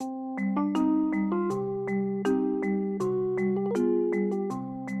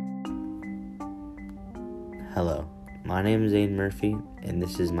Hello, my name is Aiden Murphy, and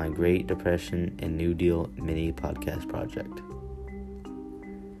this is my Great Depression and New Deal mini podcast project.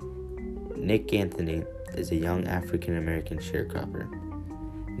 Nick Anthony is a young African American sharecropper.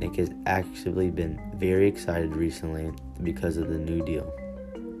 Nick has actually been very excited recently because of the New Deal.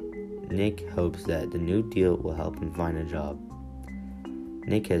 Nick hopes that the New Deal will help him find a job.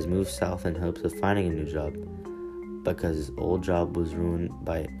 Nick has moved south in hopes of finding a new job because his old job was ruined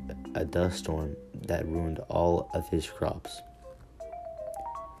by a dust storm that ruined all of his crops.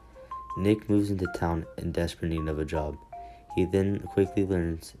 Nick moves into town in desperate need of a job. He then quickly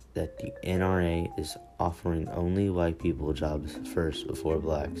learns that the NRA is offering only white people jobs first before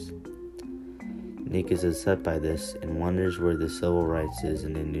blacks. Nick is upset by this and wonders where the civil rights is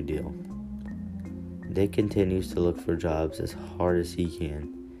in the New Deal. Nick continues to look for jobs as hard as he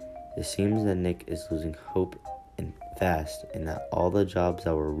can. It seems that Nick is losing hope and fast, and that all the jobs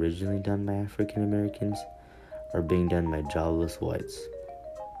that were originally done by African Americans are being done by jobless whites.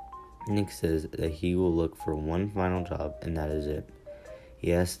 Nick says that he will look for one final job, and that is it.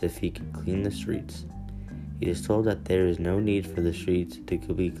 He asks if he can clean the streets. He is told that there is no need for the streets to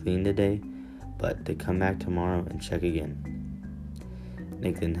be cleaned today, but to come back tomorrow and check again.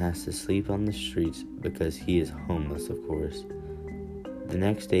 Nick then has to sleep on the streets because he is homeless, of course. The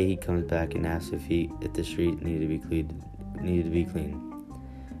next day he comes back and asks if the street needed to be cleaned.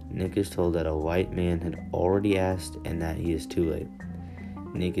 Nick is told that a white man had already asked and that he is too late.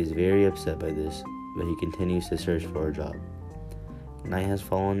 Nick is very upset by this, but he continues to search for a job. Night has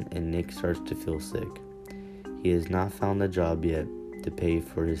fallen and Nick starts to feel sick. He has not found a job yet to pay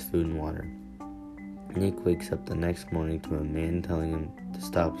for his food and water. Nick wakes up the next morning to a man telling him to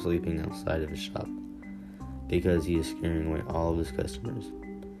stop sleeping outside of his shop because he is scaring away all of his customers.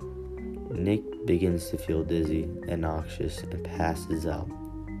 Nick begins to feel dizzy and noxious and passes out.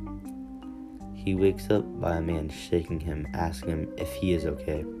 He wakes up by a man shaking him, asking him if he is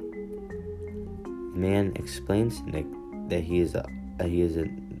okay. The man explains to Nick that he is a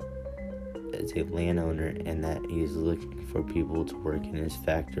landowner and that he is looking for people to work in his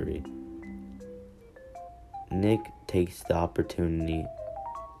factory. Nick takes the opportunity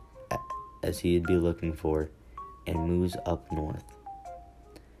as he'd be looking for and moves up north.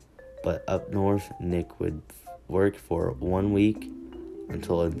 But up north, Nick would work for 1 week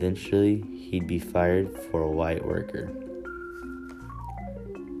until eventually he'd be fired for a white worker.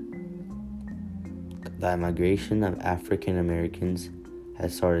 The migration of African Americans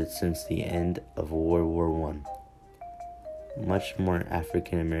has started since the end of World War I. Much more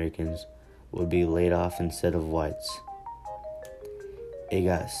African Americans would be laid off instead of whites. It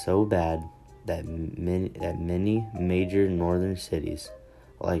got so bad that many major northern cities,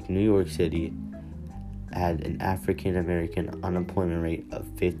 like New York City, had an African American unemployment rate of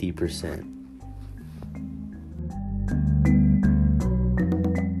 50%.